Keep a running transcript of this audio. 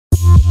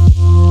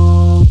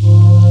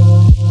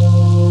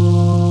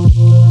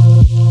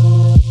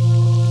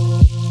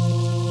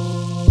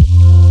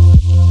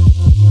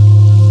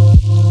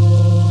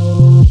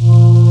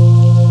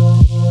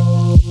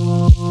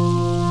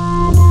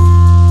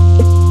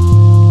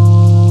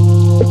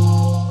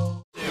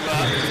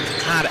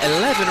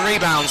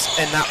rebounds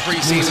in that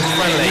pre-season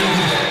friendly.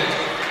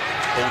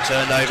 Ball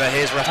turned over,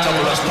 here's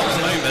Raftopoulos lost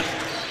the moment.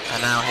 And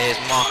now here's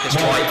Marcus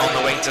White on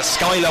the wing to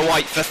Skyler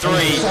White for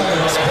three.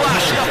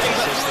 Splash, nothing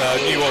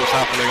but... Knew what was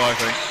happening, I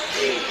think.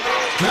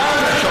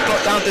 Shot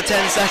clock down to 10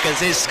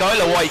 seconds. Here's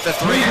Skyler White for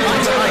three.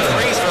 Back-to-back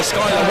threes for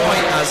Skyler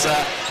White as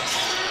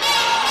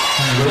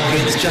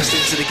Wilkins just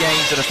into the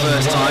game for the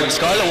first time.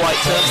 Skyler White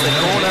turns the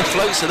corner,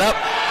 floats it up,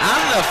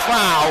 and the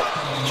foul.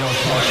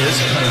 Josh Rogers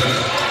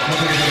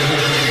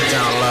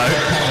down low.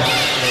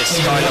 Here's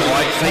Skyler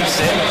White,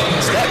 fakes it,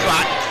 step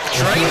back,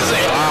 trains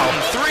it. Wow,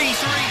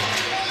 3-3.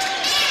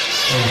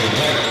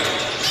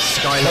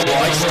 Skyler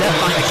White, step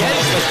back again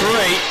for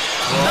three.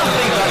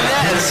 Nothing but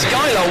net, and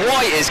Skyler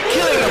White is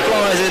killing the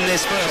Flyers in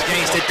this first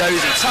against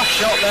Dozy. Tough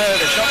shot there,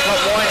 the shot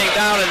clock winding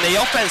down, and the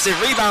offensive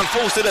rebound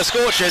falls to the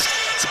Scorchers.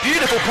 It's a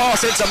beautiful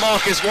pass into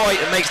Marcus White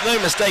and makes no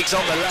mistakes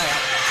on the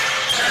layup.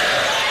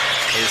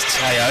 Here's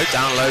Teo,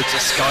 down low to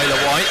Skyler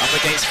White, up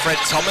against Fred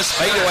Thomas,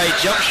 fadeaway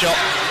jump shot.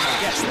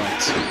 Gets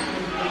that.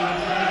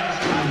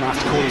 I'm going to have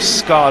to call him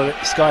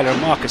Skyler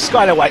and Marcus.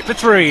 Skyler White for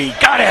three,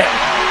 got it!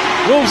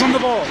 Wolves on the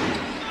ball.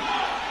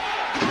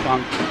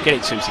 Can't get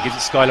it to, so he gives it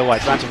Skyler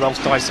White, down to Rolls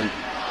Tyson.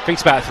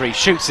 Thinks about a three,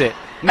 shoots it,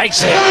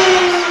 makes it!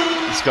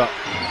 He's got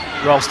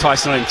Rolls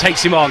Tyson on him,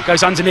 takes him on,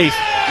 goes underneath,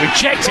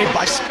 rejected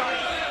by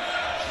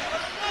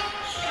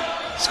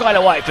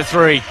Skyler White for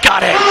three,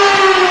 got it!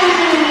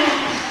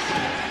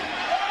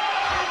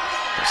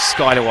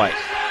 Skyler White,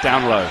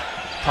 down low,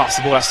 pass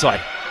the ball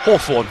outside.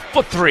 Hawthorne,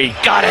 for three,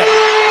 got it!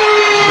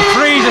 The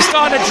threes are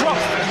starting to drop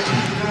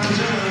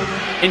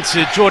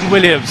into Jordan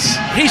Williams.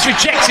 He's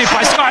rejected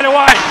by Skyler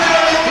White.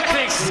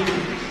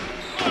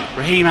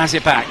 Raheem has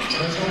it back.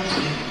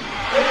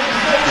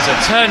 There's a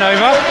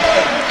turnover.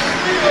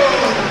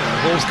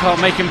 Wolves can't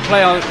make him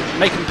pay on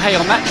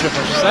that trip,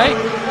 I should say.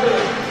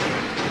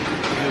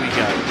 Here we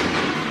go.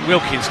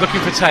 Wilkins looking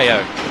for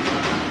Teo.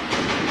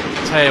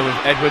 Teo with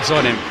Edwards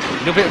on him.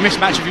 A little bit of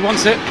mismatch if he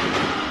wants it.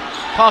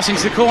 Passing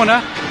to the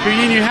corner.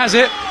 Kuyinu has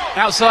it.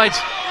 Outside.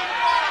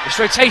 It's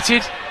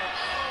rotated.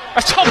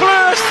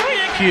 Raftopoulos!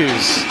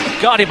 Hughes,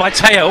 guarded by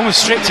Teo,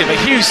 almost stripped it, but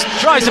Hughes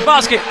tries the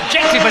basket,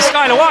 rejected by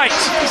Skyler White.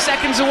 3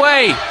 seconds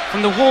away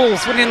from the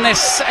Wolves winning their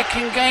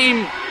second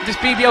game of this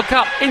BBL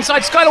Cup.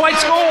 Inside, Skyler White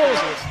scores!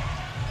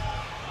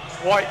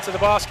 White to the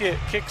basket,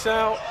 kicks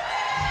out.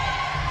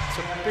 It's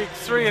a big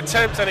three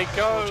attempt and it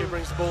goes. He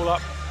brings the ball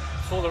up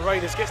for the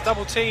Raiders, gets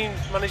double teamed,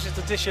 manages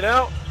to dish it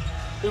out.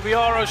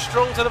 Ubiaro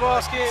strong to the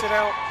basket, it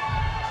out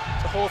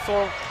to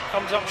Hawthorne,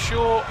 comes up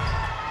short.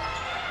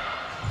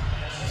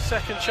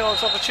 Second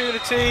chance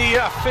opportunity,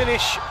 a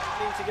finish.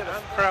 Need to get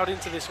the crowd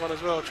into this one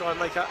as well, try and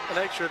make an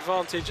extra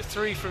advantage. A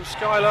three from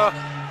Skyler,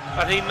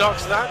 and he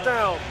knocks that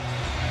down.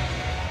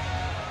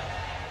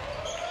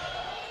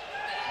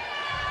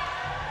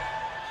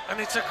 And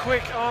it's a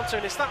quick answer,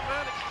 and it's that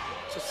man.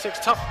 So six,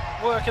 tough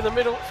work in the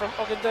middle from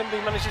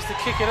Ogendembe, manages to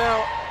kick it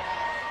out.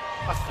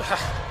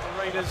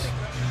 The Raiders,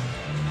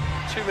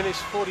 2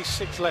 minutes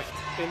 46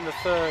 left in the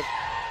third.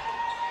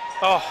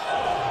 Oh,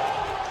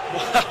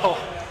 wow.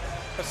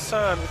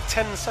 Hassan with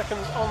 10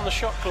 seconds on the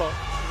shot clock.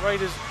 The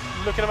Raiders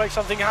looking to make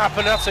something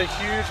happen. That's a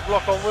huge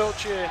block on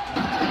Wiltshire.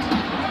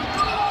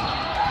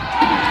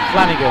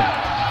 Flanagan,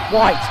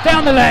 White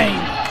down the lane,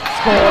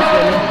 scores.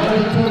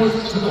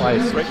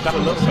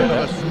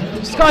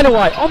 Skyler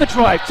White on the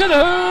drive to the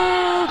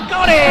hoop,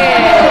 got it!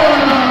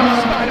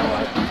 Skyler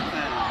White.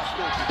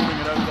 Bring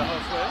it over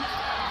halfway.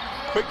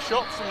 Quick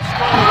shot from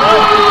Skyler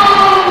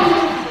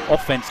White.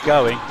 Offense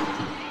going.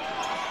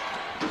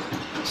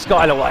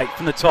 Skyler White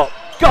from the top.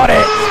 Got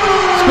it!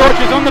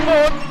 Scorchers on the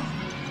board.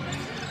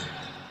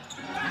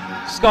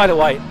 Skyler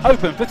White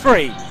open for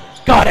three.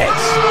 Got it!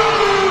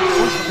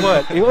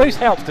 Work. It always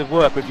helps to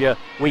work with your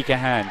weaker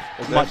hand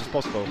as much as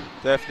possible.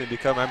 Definitely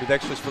become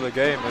ambidextrous for the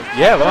game.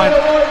 Yeah, right.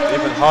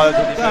 Even harder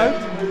than he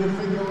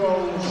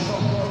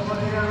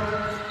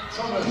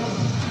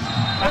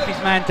Back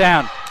his man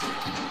down.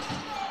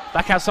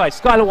 Back outside.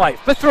 Skyler White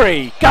for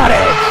three. Got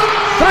it!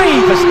 Three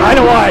for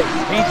Skyler White.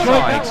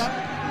 Inside.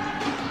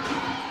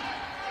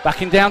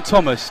 Backing down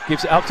Thomas,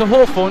 gives it up to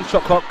Hawthorne,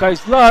 shot clock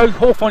goes low,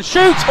 Hawthorne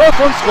shoots,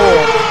 Hawthorne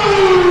scores!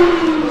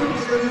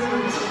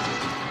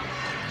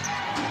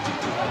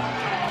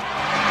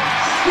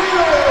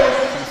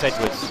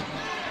 Edwards.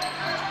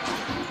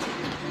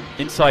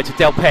 Inside to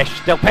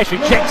Delpesh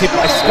rejected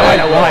by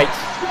Skyler White.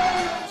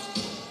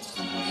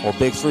 Well,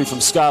 big three from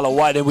Skyler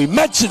White, and we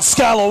mentioned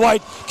Skyler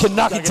White can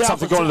knock it down.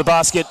 Something going to the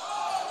basket,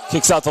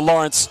 kicks out to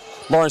Lawrence.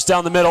 Lawrence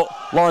down the middle,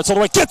 Lawrence all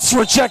the way, gets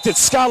rejected,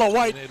 Skyler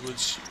White.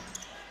 Edwards.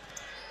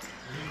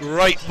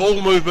 Great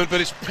ball movement,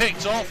 but it's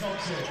picked off.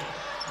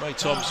 May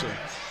Thompson,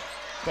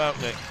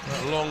 Boutnick,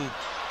 that long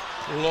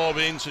lob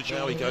into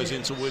now he goes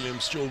into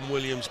Williams. Jordan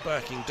Williams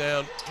backing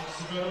down,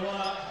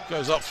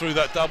 goes up through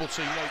that double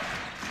team.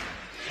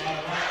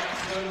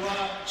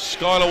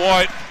 Skyler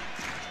White,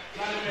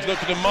 he's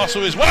looking to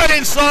muscle his way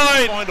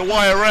inside, find a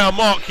way around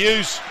Mark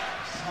Hughes.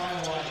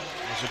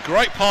 There's a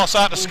great pass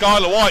out to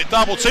Skyler White,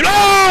 double team.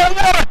 Oh,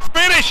 what a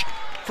finish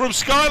from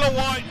Skyler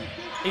White!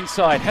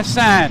 Inside,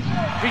 Hassan.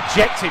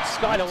 Rejected.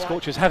 Skyler White.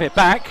 Scorchers have it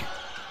back.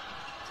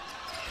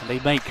 And they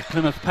make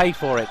Plymouth pay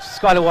for it.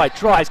 Skyler White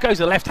drives, goes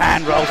to the left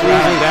hand, rolls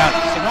around down.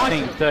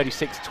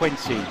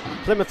 16-36-20.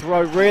 Plymouth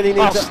Row really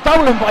needs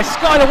stolen by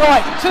Skyler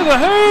White to the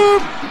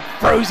hoop.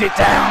 Throws it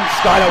down.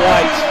 Skyler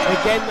White.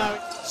 again though.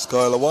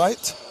 Skyler White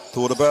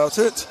thought about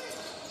it.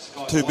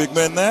 Two big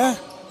men there.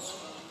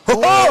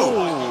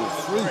 Oh!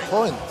 3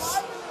 points.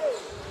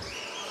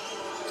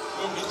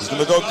 He's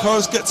going to go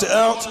coast, gets it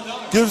out,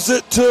 gives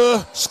it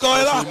to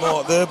Skyler.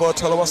 Mark there by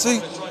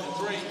Talawasi.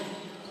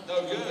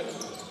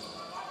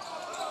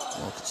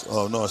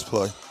 Oh, nice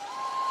play.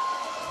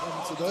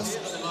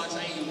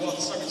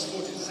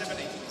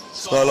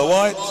 Skyler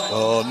White.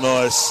 Oh,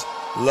 nice.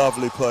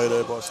 Lovely play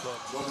there by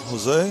Skyler.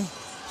 Jose.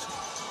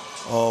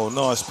 Oh,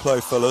 nice play,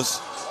 fellas.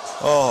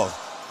 Oh.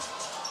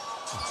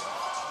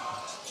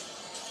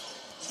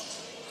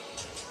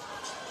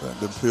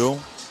 Brandon Peel.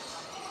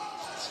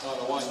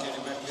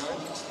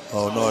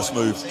 Oh, nice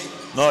move.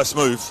 Nice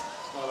move.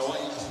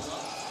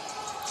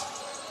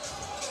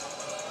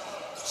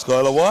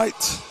 Skyler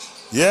White.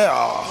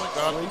 Yeah.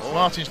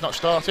 Martin's not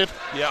started.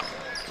 Yeah.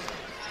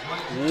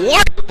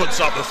 White puts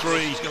up the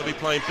three. He's going to be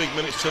playing big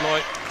minutes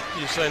tonight,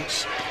 in a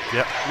sense.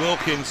 Yep.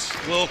 Wilkins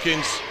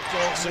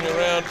dancing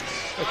around.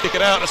 They'll kick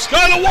it out to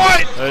Skyler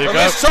White. There you and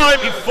go. this time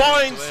he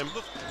finds them.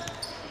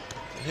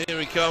 Here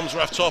he comes.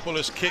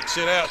 Raftopoulos kicks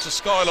it out to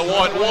Skyler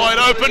White. Wide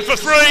open for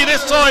three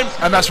this time.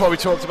 And that's what we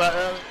talked about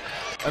earlier.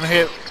 And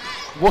here,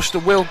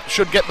 Worcester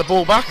should get the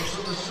ball back.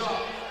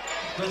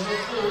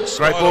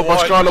 Great ball by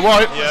Skyler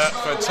White. Yeah,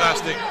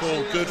 fantastic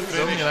ball, good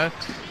finish. You know,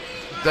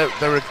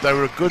 they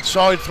were a good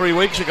side 3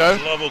 weeks ago.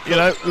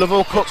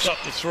 Lovell Cups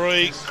up the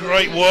three.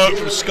 Great work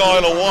from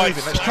Skyler White.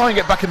 Let's try and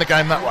get back in the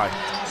game that way.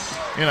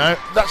 You know,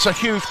 that's a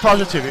huge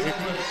positive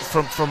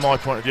from my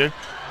point of view.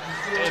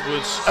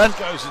 Edwards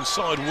goes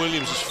inside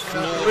Williams'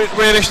 floor.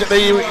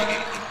 Realistically,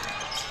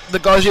 the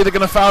guy's either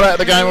going to foul out of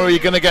the game or you're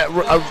going to get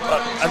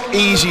an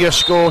easier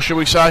score, shall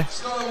we say.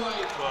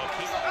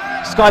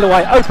 Skyler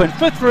White open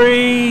for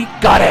three.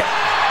 Got it.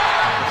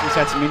 He's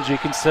had some injury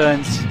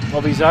concerns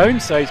of his own,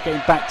 so he's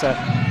getting back to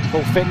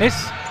full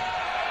fitness.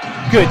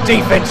 Good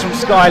defense from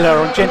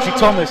Skyler on Gentry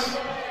Thomas.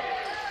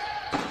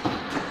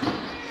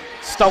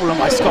 Stolen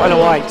by Skyler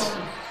White.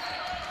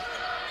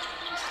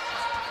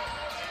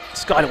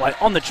 Skyler White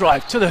on the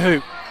drive to the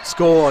hoop.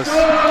 Scores.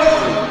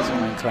 It's a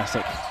main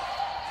classic.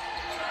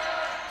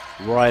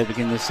 Right at the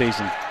beginning of the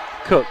season.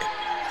 Cook.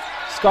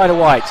 Skyler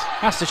White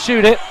has to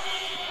shoot it.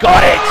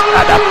 Got it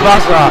at the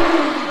buzzer.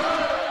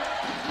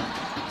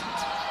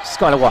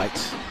 Skyler White.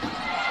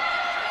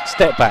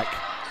 Step back.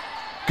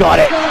 Got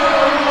it.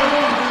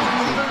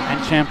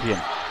 And champion.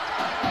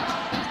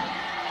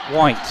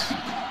 White.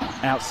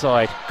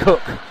 Outside.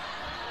 Cook.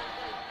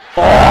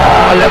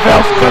 Oh,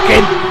 Lavell's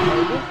cooking.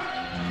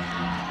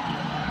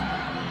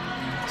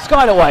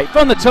 Skyler White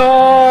from the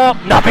top.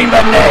 Nothing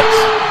but net.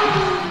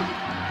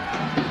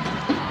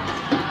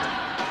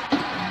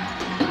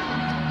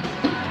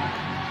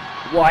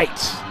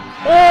 White.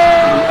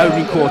 Oh.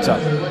 Only quarter.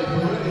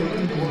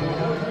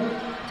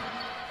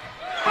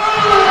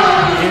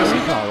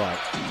 Right.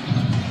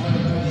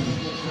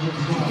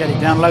 Get it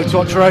down low to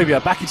Otrovia.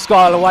 Back in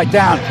Skyler White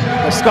down.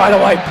 But Skyler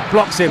White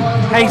blocks him.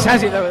 Hayes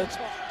has it though.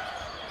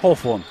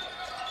 Hawthorne.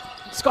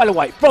 Skyler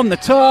White from the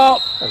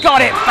top.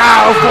 Got it.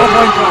 Foul.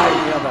 4-point play.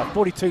 The other.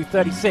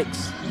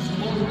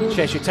 42-36.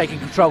 Cheshire taking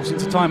control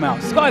since the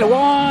timeout. Skyler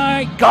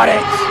White. Got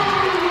it.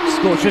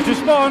 Scorchers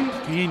respond.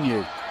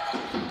 Inu.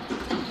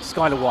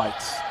 Skyler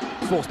White.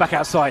 Forced back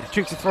outside.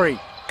 Shoots a three.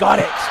 Got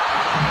it.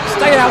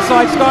 Stay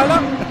outside,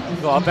 Skyler.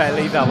 Oh, I better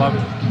leave that one.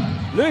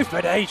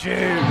 Luford Aju.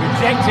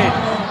 Rejected.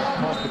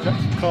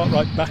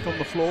 Cartwright back on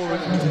the floor.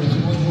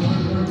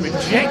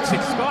 Rejected.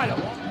 Skyler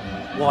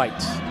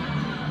White.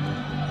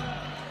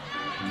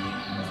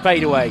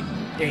 Fade away.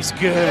 It's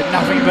good.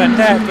 Nothing but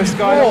net for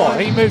Skyler.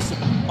 He moves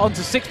on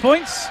to 6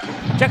 points.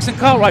 Jackson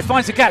Cartwright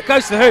finds the gap.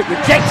 Goes to the hoop.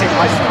 Rejected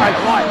by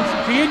Skyler White.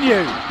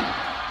 Inu.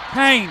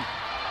 Payne.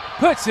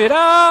 Puts it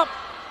up.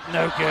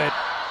 No good.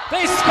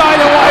 There's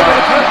Skyler White with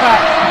a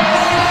putback.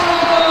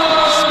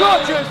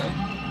 Scorchers.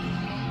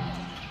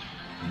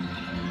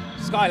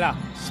 Skyler.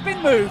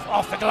 Spin move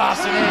off the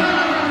glass and in.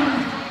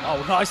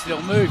 Oh, nice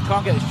little move.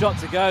 Can't get the shot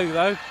to go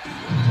though.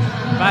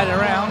 Bad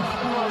around.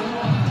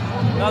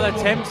 Another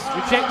attempt.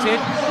 Rejected.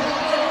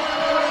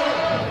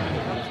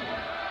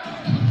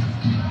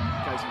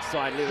 Goes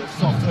inside. Little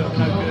soft hook.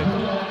 No good.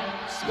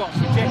 Scott's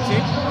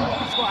rejected.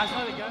 Scott has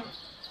another go.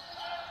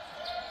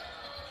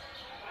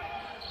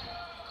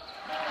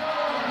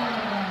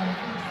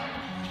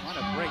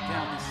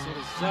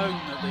 Zone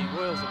that the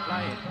Royals are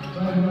playing.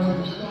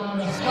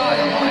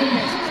 Skyler White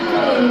gets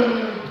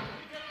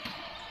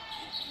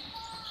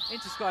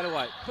into Skyler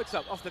White, puts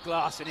up off the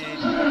glass and in.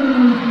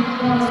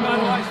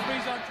 Skyler White's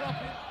freeze on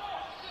dropping.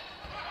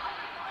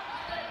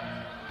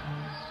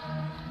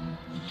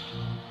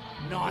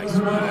 Nice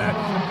work.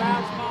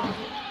 Bounce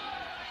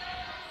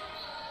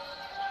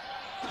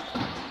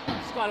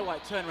Skyler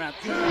White turn around.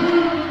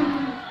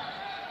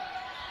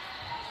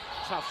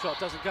 Tough shot,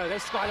 doesn't go.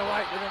 There's Skyler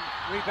White with a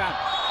rebound.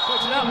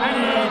 Puts it up and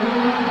in.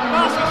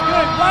 Basket's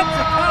good. One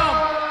to come.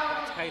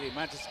 That's Katie,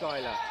 man to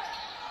Skyler.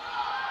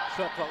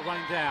 Shot clock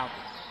running down.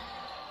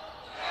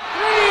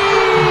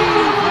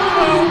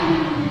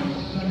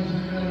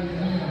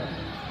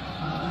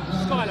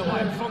 Skyler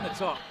White from the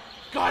top.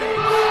 Got it!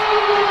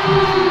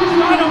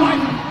 Skyler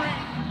White for three.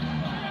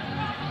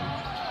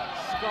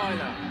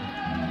 Skyler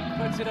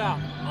puts it up.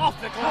 Off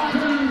the glass.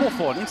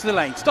 Hawthorne into the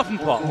lane. Stop and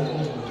pop.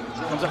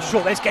 Comes up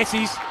short. There's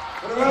Gettys.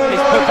 His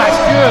putback's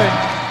good.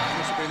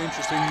 This will be an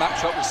interesting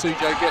matchup with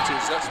CJ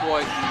Gettys. That's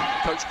why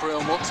Coach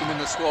Creon wants him in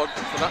the squad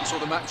for that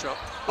sort of matchup.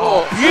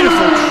 Oh,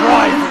 beautiful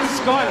drive from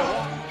Skyler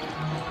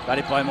White.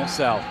 Batted by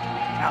Marcel.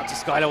 Out to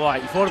Skyler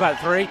White. You thought about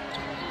three.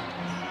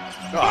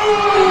 Oh,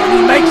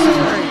 he makes the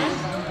three.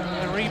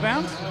 And a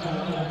rebound.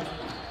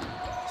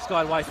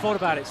 Skyler White thought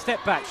about it. Step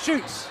back.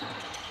 Shoots.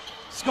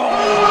 Scores.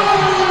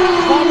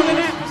 Bottom of the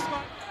net for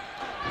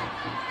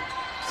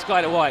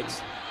Skyler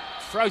White.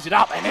 Throws it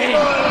up and in.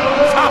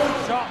 Tough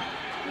shot.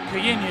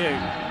 Kayinyu.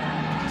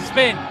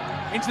 Spin.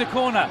 Into the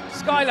corner.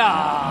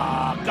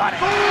 Skyler. Got it.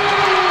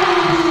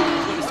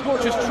 The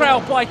Scorchers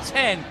trail by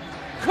 10.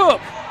 Cook.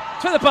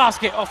 To the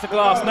basket, off the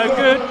glass, no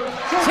good.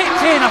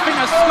 Tipped in, I think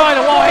that's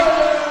Skyler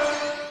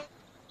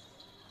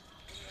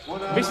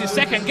White. Misses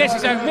second, gets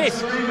his own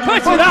miss.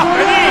 Puts it up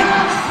and in.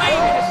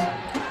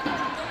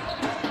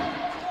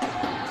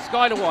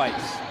 Skyler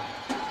White.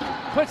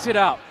 Puts it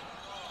up.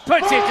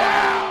 Puts it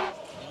down.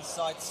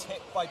 Inside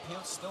tip by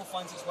Peel, still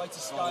finds its way to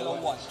Skyler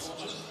White.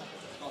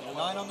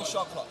 9 on the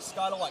shot clock.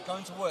 Skyler White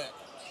going to work.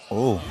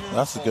 Oh,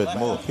 that's a good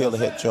move. Peel to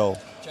hit Joe.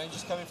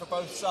 Changes coming for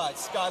both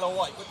sides. Skyler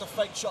White with the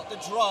fake shot, the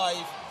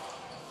drive.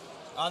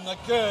 And the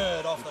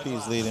good off the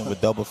glass. He's leading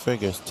with double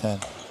figures, 10.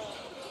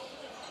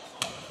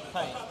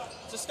 Payne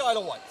to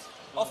Skyler White.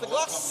 Off the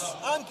glass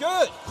and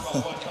good.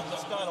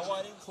 Skyler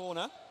White in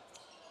corner.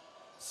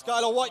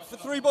 Skyler White for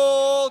three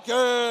ball.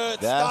 Good.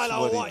 That's Skyler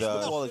what White. he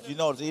does. Well, if you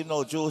notice, even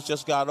though Jules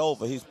just got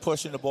over, he's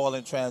pushing the ball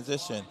in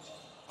transition.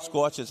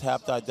 Scorchers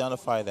have to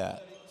identify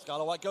that.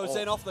 Skyler White goes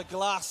in off the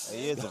glass.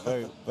 He is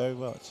very, very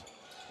much.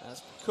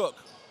 That's Cook.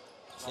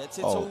 Gets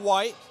it to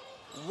White.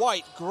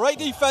 White, great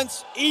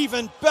defense,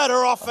 even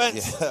better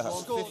offense. Yeah.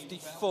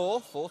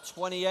 54 for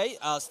 28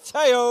 as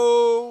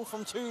Teo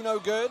from 2, no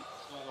good.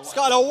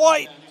 Skyler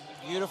White,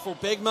 beautiful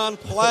big man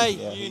play,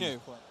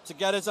 to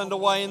get us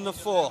underway in the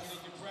fourth.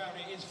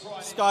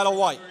 Skyler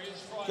White,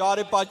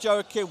 guarded by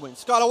Joe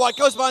Kinwin. Skyler White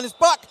goes behind his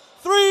back,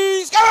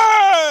 three's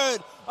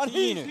good! And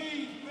Hinu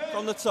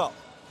from the top,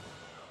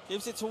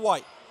 gives it to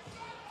White.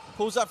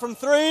 Pulls that from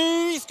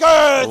three's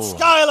good! Ooh.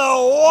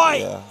 Skyler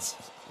White! Yeah.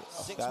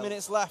 6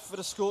 minutes left for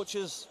the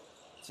Scorchers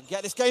to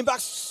get this game back.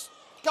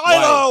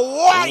 Skyler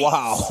White!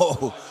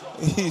 Wow,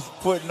 he's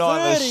putting on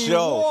a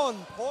show.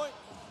 31 point.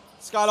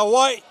 Skyler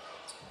White.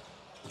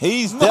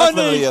 He's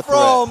definitely a threat.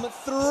 From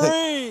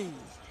three.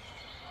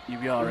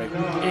 Ubiara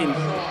in.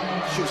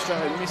 Shoots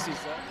straight away, misses.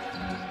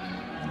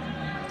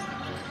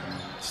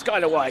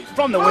 Skyler White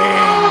from the wing.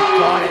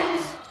 Got it.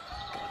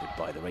 Guarded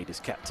by the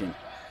Raiders captain.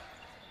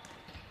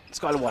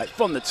 Skyler White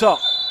from the top.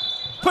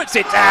 Puts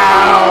it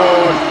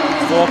down!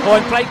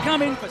 4-point play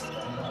coming.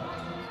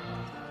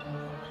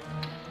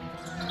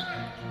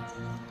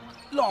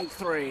 Long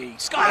three.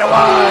 Skyler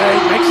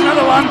White makes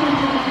another one.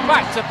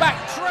 Back-to-back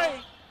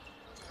trade.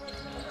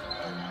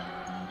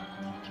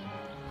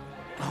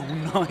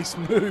 Oh, nice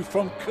move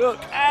from Cook.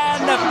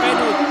 And the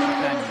penalty.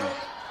 Daniel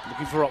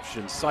looking for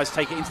options. Size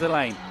take it into the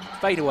lane.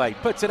 Fade away.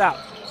 Puts it up.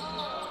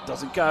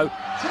 Doesn't go.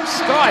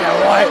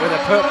 Skyler White with a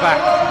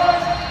putback.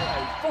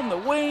 From the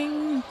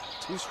wing.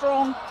 Too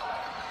strong.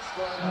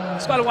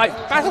 Skyler White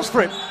battles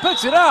for it,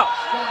 puts it up,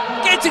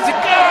 gets it to go,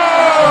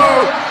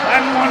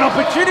 and one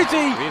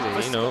opportunity.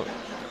 Really, you know,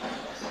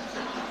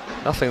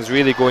 nothing's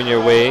really going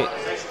your way.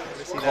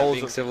 Calls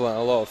being civil in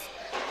a lot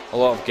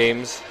of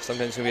games.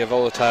 Sometimes can be a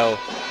volatile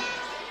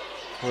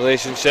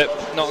relationship,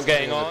 not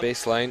getting on the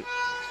baseline.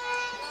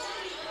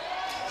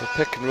 The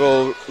pick and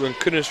roll,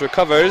 Kunis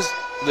recovers.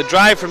 The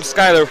drive from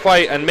Skyler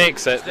White and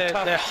makes it.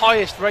 Their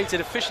highest rated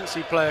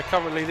efficiency player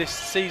currently this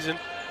season.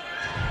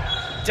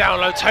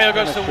 Down low, Teo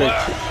goes to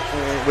work.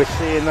 We're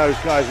seeing those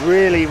guys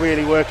really,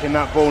 really working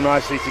that ball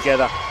nicely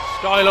together.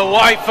 Skyler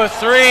White for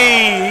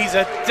three. He's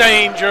a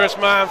dangerous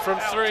man from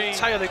three.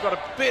 Teo, they've got a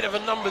bit of a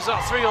numbers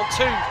up, 3 on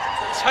 2.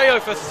 Teo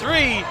for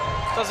three.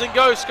 Doesn't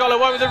go. Skyler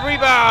White with a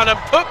rebound and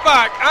put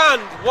back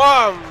and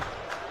one.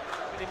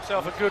 Get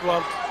himself a good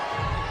one.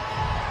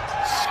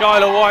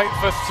 Skyler White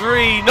for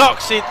three.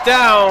 Knocks it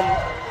down.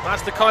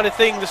 That's the kind of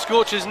thing the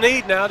Scorchers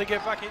need now to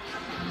get back in.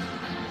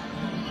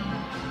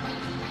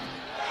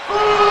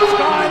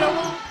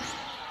 Skyler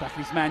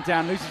backing his man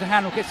down, loses the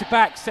handle, gets it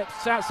back,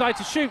 steps outside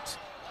to shoot.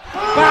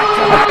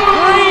 Back-to-back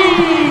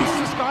threes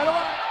to Skyler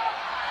White.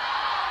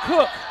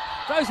 Cook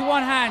goes with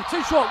one hand,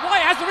 too short.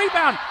 White has the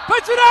rebound,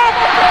 puts it up.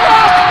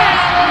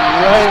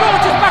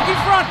 Scorchers back in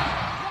front.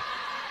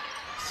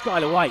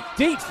 Skyler White,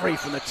 deep three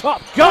from the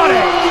top, got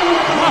it.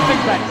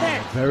 Nothing but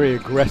net. Very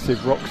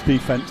aggressive Rocks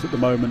defense at the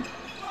moment.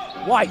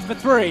 White for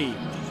three.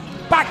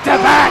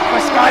 Back-to-back for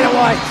Skyler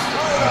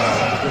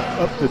White.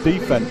 up the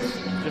defence.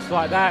 Just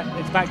like that,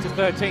 it's back to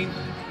 13.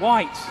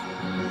 White.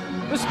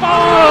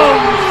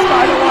 Response!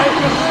 Skyler White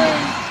for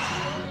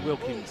three.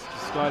 Wilkins to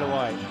Skyler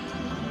White.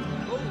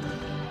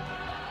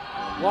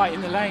 White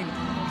in the lane.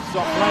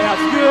 Soft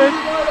layout's good.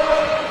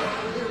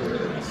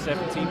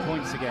 17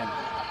 points again.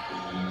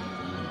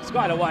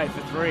 Skyler White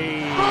for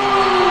three.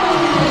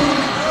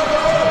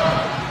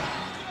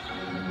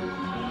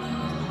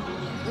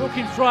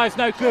 Wilkins drives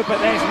no good, but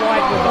there's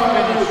White with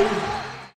the finish.